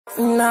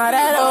Not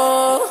at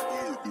all.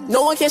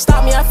 No one can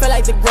stop me, I feel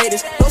like the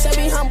greatest. Don't say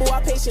be humble,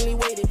 I patiently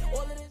waited.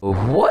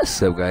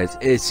 What's up, guys?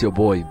 It's your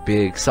boy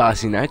Big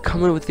Saucy, and I'm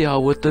coming with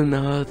y'all with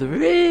another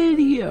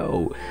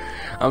video.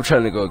 I'm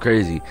trying to go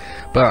crazy,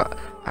 but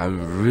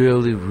I'm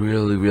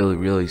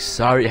really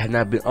sorry. I have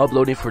not been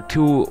uploading for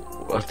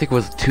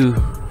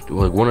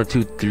one or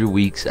 3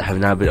 weeks. I have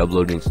not been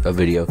uploading a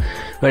video.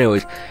 But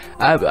anyways,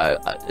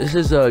 this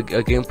is a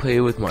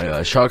gameplay with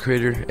my shot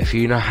creator. If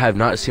you have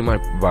not seen my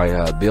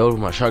build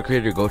with my shot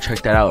creator, go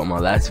check that out on my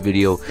last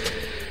video.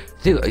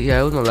 Yeah,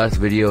 it was my last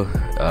video.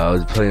 I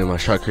was playing with my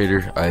shot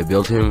creator. I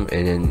built him,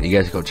 and then you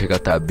guys go check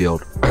out that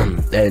build.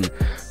 And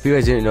if you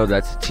guys didn't know,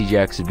 that's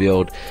TJAX's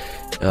build.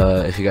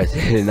 If you guys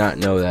did not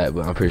know that,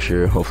 but I'm pretty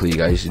sure, hopefully you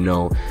guys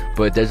know.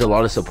 But there's a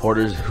lot of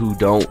supporters who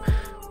don't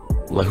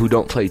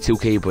play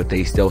 2K, but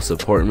they still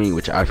support me,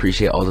 which I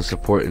appreciate all the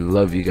support and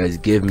love you guys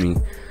give me.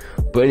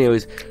 But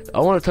anyways, I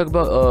want to talk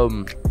about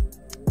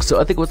so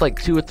I think it was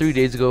like 2 or 3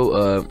 days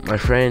ago, my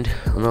friend,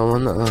 I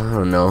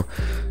don't know,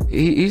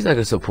 he's like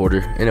a supporter,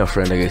 and a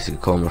friend, I guess you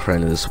could call him a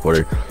friend and a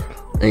supporter.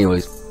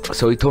 Anyways,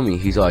 so he told me,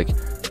 he's like,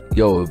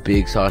 yo,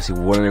 Big Saucy,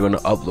 when are you gonna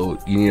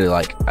upload? You need to,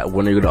 like,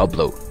 when are you gonna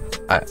upload?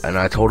 And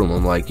I told him,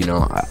 I'm like, you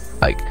know,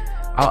 I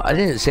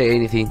didn't say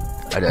anything.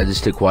 I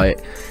just stood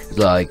quiet. It's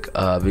like,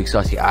 Big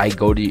Saucy, I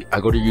go to your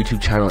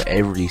YouTube channel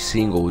every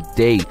single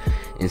day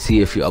and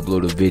see if you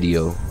upload a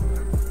video.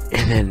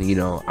 And then, you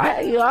know,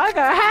 I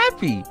got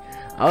happy.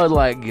 I was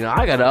like, you know,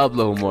 I gotta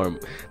upload more.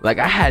 Like,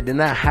 did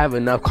not have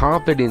enough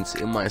confidence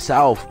in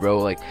myself, bro.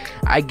 Like,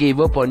 I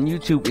gave up on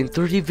YouTube in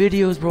 30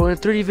 videos, bro. In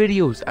 30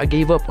 videos, I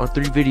gave up on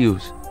 3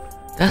 videos.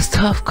 That's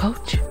tough,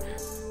 coach.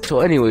 So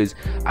anyways,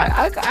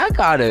 I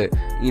gotta,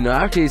 you know,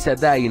 after he said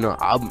that, you know,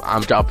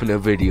 I'm dropping a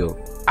video.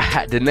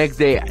 The next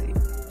day I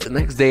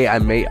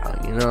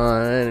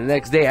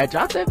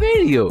dropped that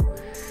video.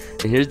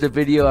 And here's the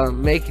video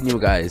I'm making, you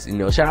guys. You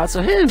know, shout out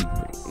to him.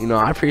 You know,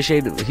 I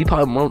appreciate it. He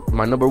probably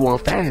my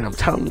 #1 fan. I'm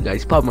telling you guys,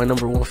 he's probably my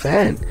 #1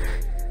 fan.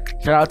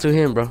 Shout out to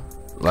him, bro.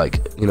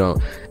 Like, you know,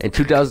 and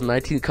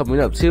 2019 coming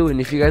up too. And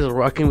if you guys are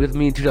rocking with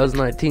me in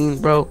 2019,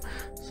 bro,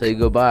 say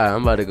goodbye.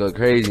 I'm about to go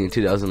crazy in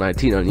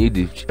 2019 on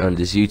YouTube, on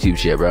this YouTube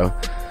shit, bro.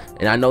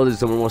 And I know there's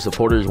some more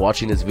supporters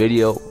watching this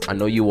video. I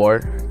know you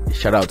are.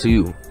 Shout out to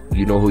you.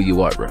 You know who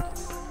you are, bro.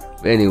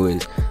 But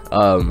anyways,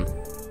 so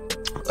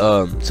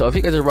if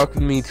you guys are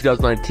rocking with me in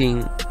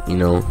 2019, you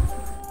know,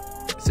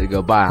 say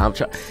goodbye.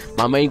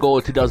 My main goal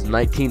in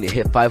 2019 to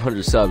hit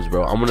 500 subs,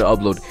 bro. I'm gonna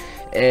upload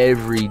I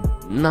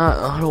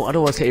don't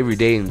want to say every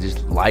day and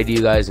just lie to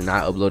you guys and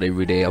not upload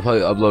every day. I'll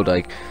probably upload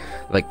like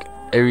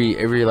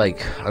every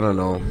like I don't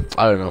know.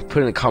 Put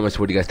in the comments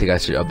what you guys think I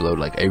should upload,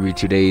 like every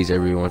 2 days,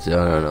 every once. I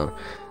don't know.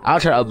 I'll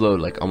try to upload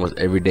like almost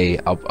every day.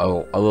 I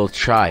will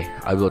try,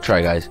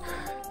 guys.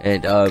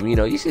 And you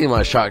know, you see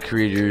my shot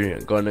creator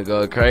gonna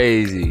go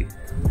crazy.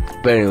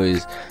 But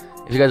anyways,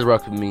 if you guys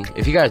rock with me,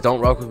 if you guys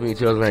don't rock with me in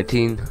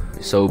 2019,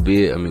 so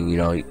be it. I mean, you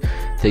know,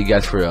 thank you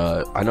guys for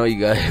I know you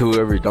guys,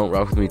 whoever don't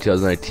rock with me in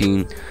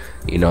 2019,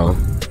 you know,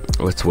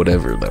 it's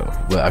whatever though.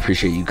 But I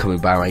appreciate you coming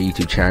by my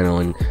YouTube channel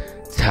and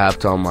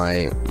tapped on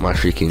my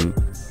freaking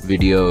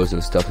videos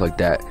and stuff like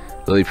that.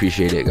 Really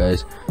appreciate it,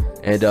 guys.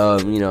 And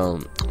you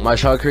know, my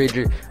shot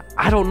creator,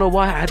 I don't know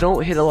why I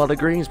don't hit a lot of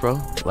greens, bro.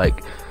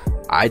 Like,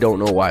 I don't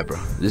know why, bro.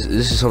 This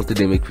is something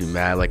that makes me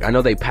mad. Like, I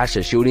know they patched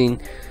the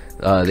shooting.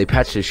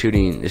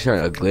 It's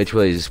not a glitch, but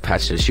they just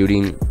patched the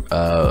shooting.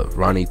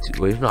 Ronnie,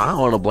 wait, no, I don't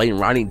want to blame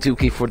Ronnie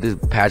 2K for this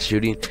patch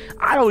shooting.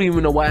 I don't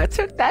even know why I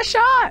took that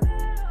shot.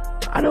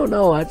 I don't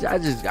know. I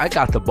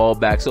got the ball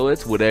back, so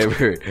it's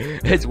whatever.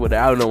 It's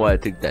whatever. I don't know why I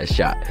took that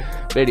shot.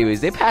 But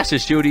anyways, they patched the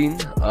shooting.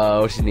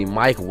 What's his name?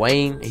 Mike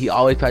Wayne. He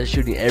always patches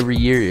shooting every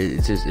year.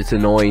 It's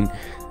annoying.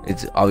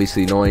 It's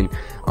obviously annoying.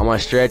 On my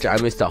stretch, I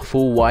missed a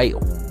full wide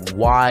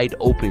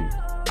open.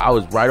 I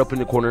was right up in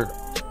the corner.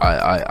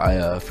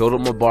 I filled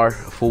up my bar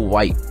full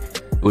white.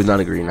 It was not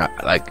a green.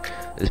 Like,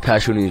 this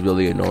patch shooting is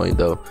really annoying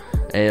though.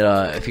 And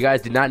if you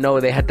guys did not know,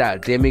 they had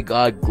that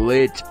demigod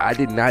glitch. I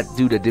did not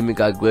do the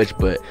demigod glitch,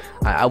 but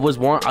I was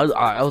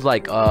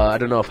like, I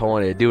don't know if I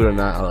wanted to do it or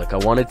not. Like, I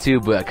wanted to,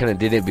 but I kind of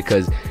didn't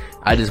because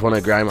I just want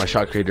to grind my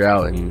shot creator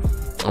out. And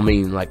I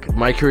mean, like,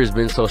 my career has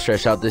been so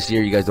stretched out this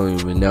year, you guys don't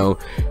even know.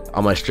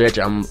 On my stretch,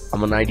 I'm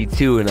a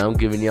 92, and I'm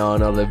giving y'all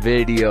another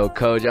video,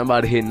 coach. I'm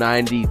about to hit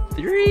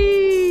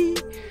 93.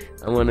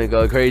 I'm gonna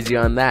go crazy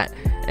on that.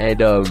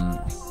 And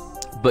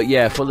but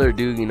yeah, further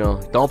ado, you know,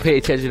 don't pay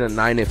attention to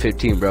 9 and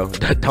 15, bro.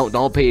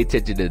 don't pay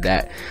attention to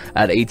that.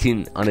 At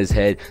 18 on his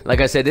head.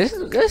 Like I said, this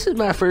is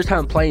my first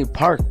time playing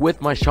Park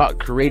with my shot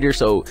creator,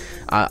 so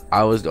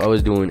I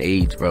was doing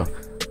age, bro.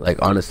 Like,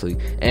 honestly.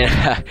 And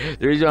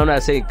the reason I'm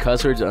not saying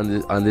cuss words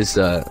on this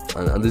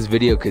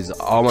video, because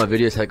all my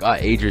videos like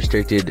age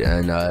restricted,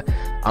 and I'm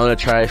gonna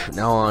try from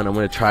now on. I'm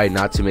gonna try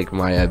not to make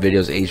my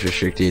videos age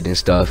restricted and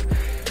stuff,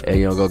 and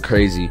you know, go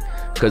crazy,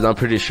 because I'm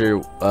pretty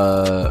sure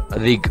I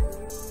think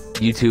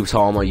YouTube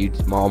saw all my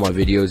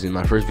videos. In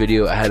my first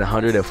video, I had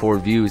 104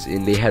 views,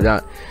 and they had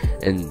not.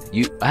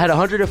 I had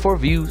 104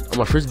 views on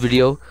my first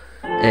video,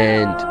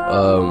 and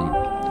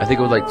I think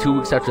it was like 2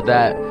 weeks after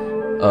that,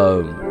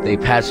 they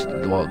patched.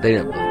 Well, they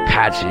didn't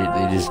patch it.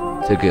 They just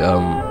took it.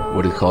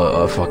 What do you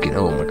call it? Fucking.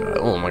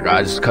 Oh my god!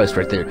 I just cussed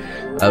right there.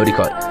 What do you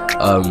call it?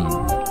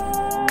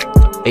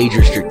 Age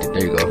restricted.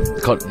 There you go.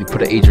 They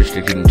put an age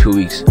restricted in 2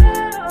 weeks.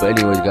 But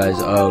anyways, guys.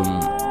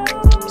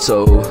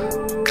 So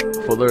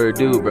for further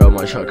ado, bro,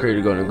 my shot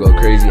creator gonna go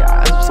crazy.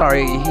 I'm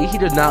sorry. He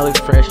does not look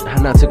fresh. I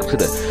have not took him to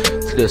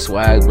the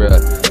swag, bro.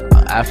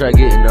 After I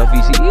get enough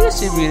VC, you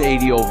send me an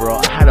 80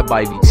 overall. I had to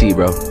buy VC,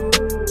 bro.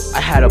 I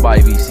had to buy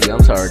VC.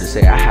 I'm sorry to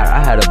say, I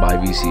had to buy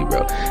VC,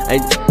 bro.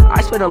 And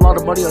I spent a lot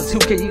of money on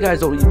 2K. You guys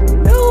don't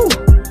even know.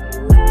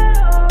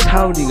 I'm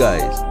telling you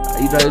guys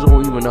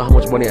don't even know how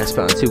much money I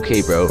spent on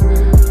 2K, bro.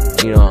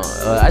 You know,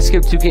 I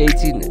skipped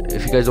 2K18.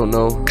 If you guys don't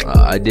know,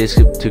 I did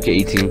skip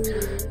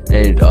 2K18,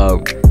 and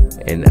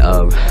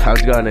I'm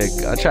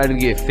trying to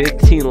get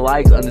 15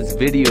 likes on this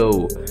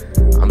video.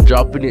 I'm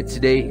dropping it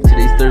today.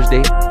 Today's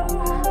Thursday.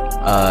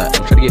 I'm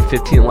trying to get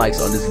 15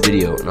 likes on this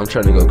video, and I'm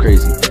trying to go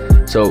crazy.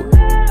 So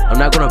I'm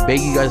not gonna beg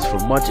you guys for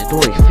much. It's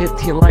only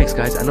 15 likes,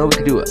 guys. I know we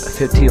can do it.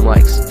 15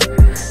 likes,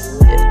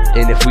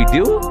 and if we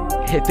do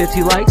hit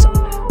 15 likes,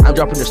 I'm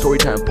dropping the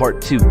storytime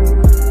part 2.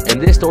 And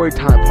this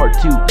storytime part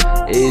 2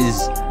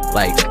 is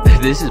like,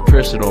 this is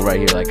personal right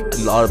here. Like,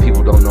 a lot of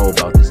people don't know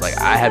about this. Like,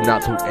 I have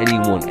not told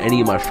anyone,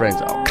 any of my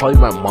friends. Probably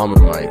my mom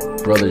and my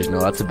brothers know.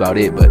 That's about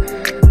it. But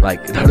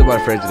like, none of my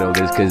friends know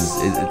this, because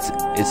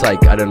it's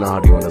like, I don't know how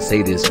do you want to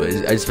say this, but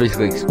I just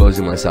basically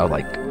exposing myself.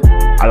 Like,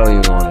 I don't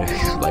even want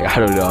to, like, I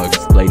don't know how to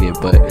explain it.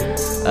 But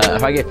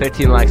if I get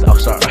 15 likes,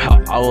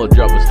 I will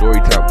drop a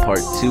storytime part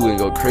 2 and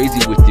go crazy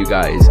with you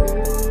guys.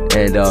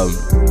 And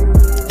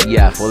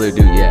yeah, further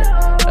ado,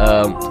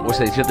 what's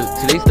that?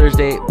 Today's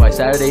Thursday. By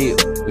Saturday,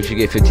 we should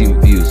get 15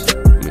 views.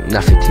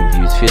 Not 15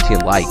 views, 15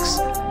 likes.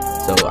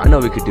 So I know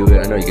we could do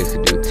it. I know you guys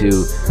could do it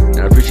too. And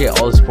I appreciate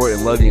all the support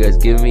and love you guys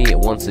give me.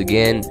 Once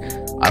again,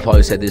 I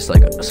probably said this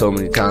like so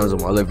many times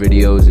on my other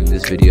videos, in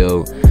this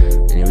video.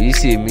 And when you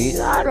see me,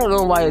 I don't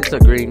know why it's a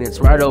green. It's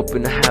right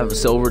open. I have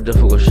silver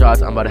difficult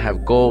shots. I'm about to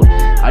have gold.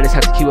 I just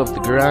have to keep up the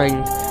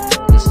grind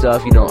and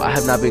stuff. You know, I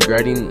have not been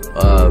grinding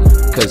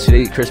because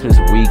today Christmas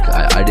week.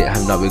 I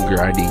have not been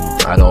grinding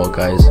at all,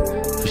 guys.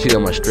 Especially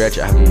on my stretch,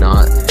 I have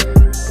not.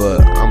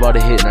 But I'm about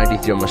to hit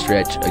 93 on my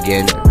stretch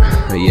again.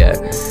 Yeah,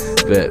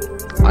 but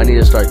I need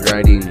to start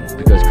grinding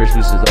because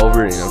Christmas is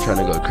over and I'm trying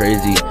to go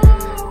crazy.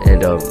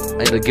 And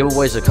the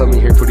giveaways are coming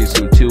here pretty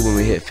soon too. When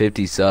we hit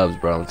 50 subs,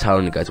 bro, I'm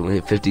telling you guys, when we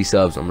hit 50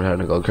 subs, I'm trying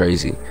to go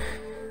crazy.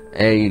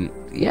 And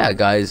yeah,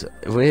 guys,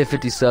 if we hit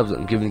 50 subs,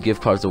 I'm giving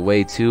gift cards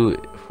away too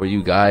for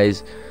you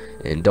guys.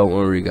 And don't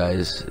worry,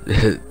 guys,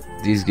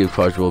 these gift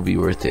cards will be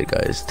worth it,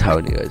 guys.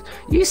 Telling you guys,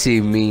 you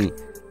see me.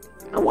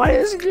 Why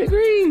isn't it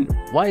green?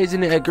 Why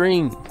isn't it a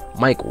green?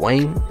 Mike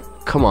Wayne,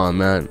 come on,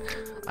 man.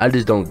 I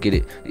just don't get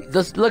it.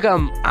 Just look,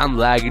 I'm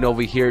lagging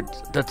over here.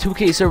 The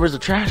 2K servers are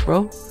trash,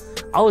 bro.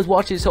 I was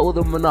watching Soul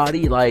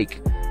Illuminati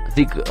like, I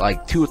think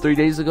like 2 or 3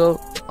 days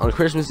ago on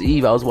Christmas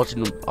Eve. I was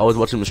watching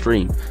the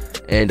stream,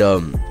 and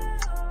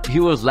he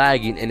was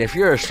lagging. And if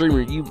you're a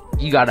streamer,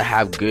 you gotta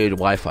have good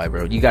Wi-Fi,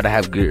 bro. You gotta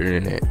have good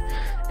internet,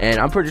 and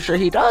I'm pretty sure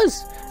he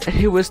does. And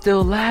he was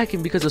still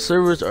lagging because the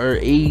servers are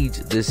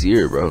aged this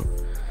year, bro.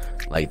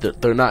 Like,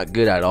 they're not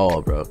good at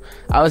all, bro.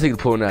 I was thinking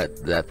pulling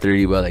that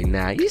 30, but like,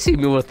 nah. You see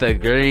me with the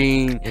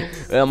green,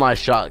 and my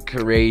shot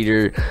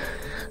creator.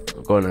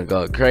 I'm gonna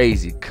go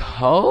crazy,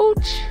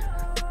 coach.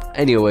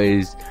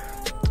 Anyways,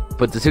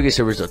 but the 2K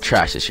servers are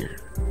trash this year.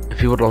 If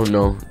people don't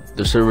know,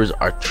 the servers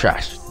are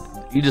trash.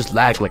 You just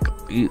lag like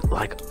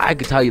I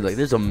could tell you, like,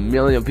 there's a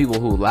million people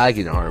who lag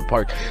in our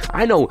park.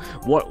 I know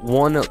what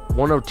one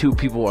or two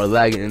people are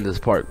lagging in this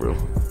park, bro.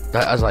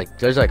 I was like,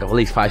 there's like at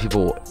least 5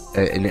 people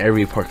in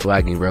every park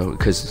lagging, bro,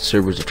 because the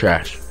servers are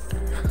trash.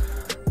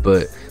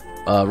 But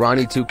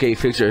Ronnie 2K,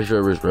 fix your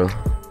servers, bro.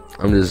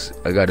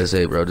 I gotta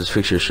say, bro, just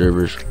fix your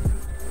servers.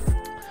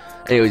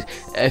 Anyways,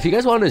 if you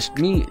guys want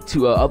me to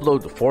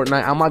upload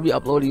Fortnite, I might be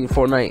uploading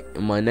Fortnite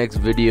in my next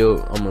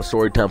video on my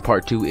storytime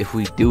part 2. If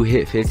we do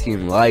hit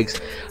 15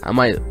 likes, I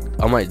might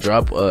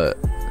drop a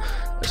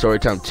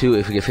storytime 2.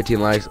 If we get 15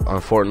 likes on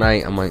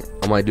Fortnite,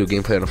 I might do a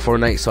gameplay on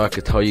Fortnite, so I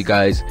could tell you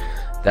guys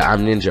that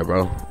I'm ninja,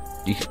 bro.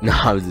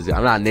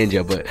 I'm not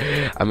ninja, but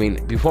I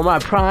mean, before my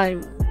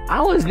prime,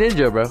 I was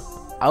ninja, bro.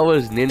 I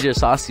was ninja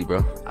saucy,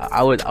 bro.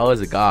 I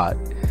was a god.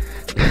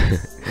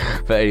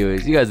 But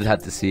anyways, you guys would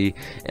have to see.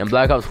 And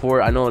Black Ops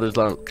 4, I know there's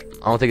I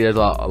don't think there's a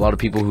lot of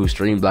people who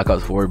stream Black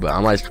Ops 4, but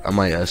I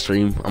might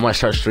stream. I might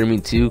start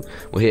streaming too.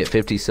 We'll hit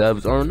 50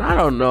 subs, or I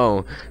don't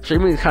know.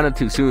 Streaming is kind of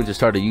too soon to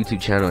start a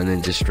YouTube channel and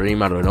then just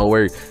stream out of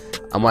nowhere.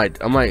 I might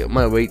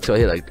wait till I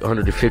hit like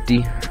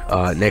 150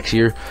 next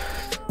year.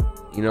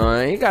 You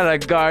know, you gotta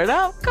guard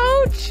up,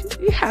 coach.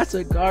 You have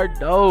to guard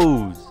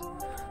those.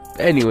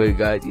 Anyway,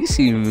 guys, you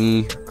see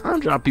me. I'm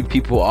dropping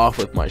people off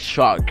with my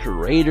shot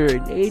creator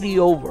and 80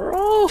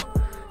 overall.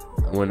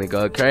 I'm gonna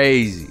go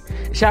crazy.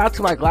 shout out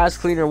to my glass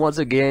cleaner once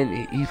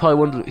again. He's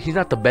probably he's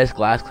not the best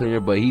glass cleaner,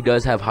 but he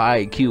does have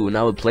high IQ, and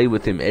I would play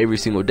with him every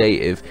single day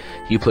if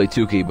he played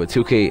 2K. But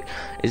 2K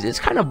it's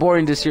kind of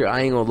boring this year,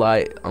 I ain't gonna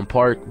lie, on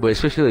Park, but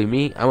especially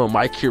me, I'm a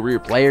My Career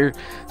player,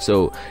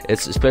 so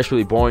it's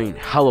especially boring,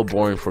 hella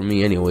boring for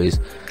me anyways.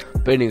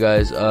 But anyway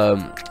guys,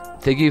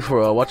 thank you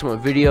for watching my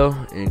video,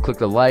 and click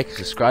the like,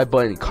 subscribe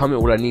button, and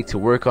comment what I need to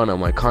work on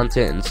my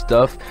content and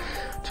stuff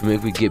to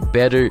make me get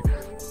better.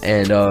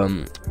 And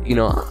you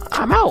know,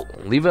 I'm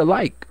out. Leave a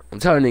like. I'm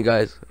telling you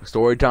guys,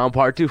 Story Time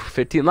Part 2 for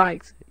 15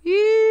 likes.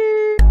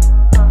 Yeah.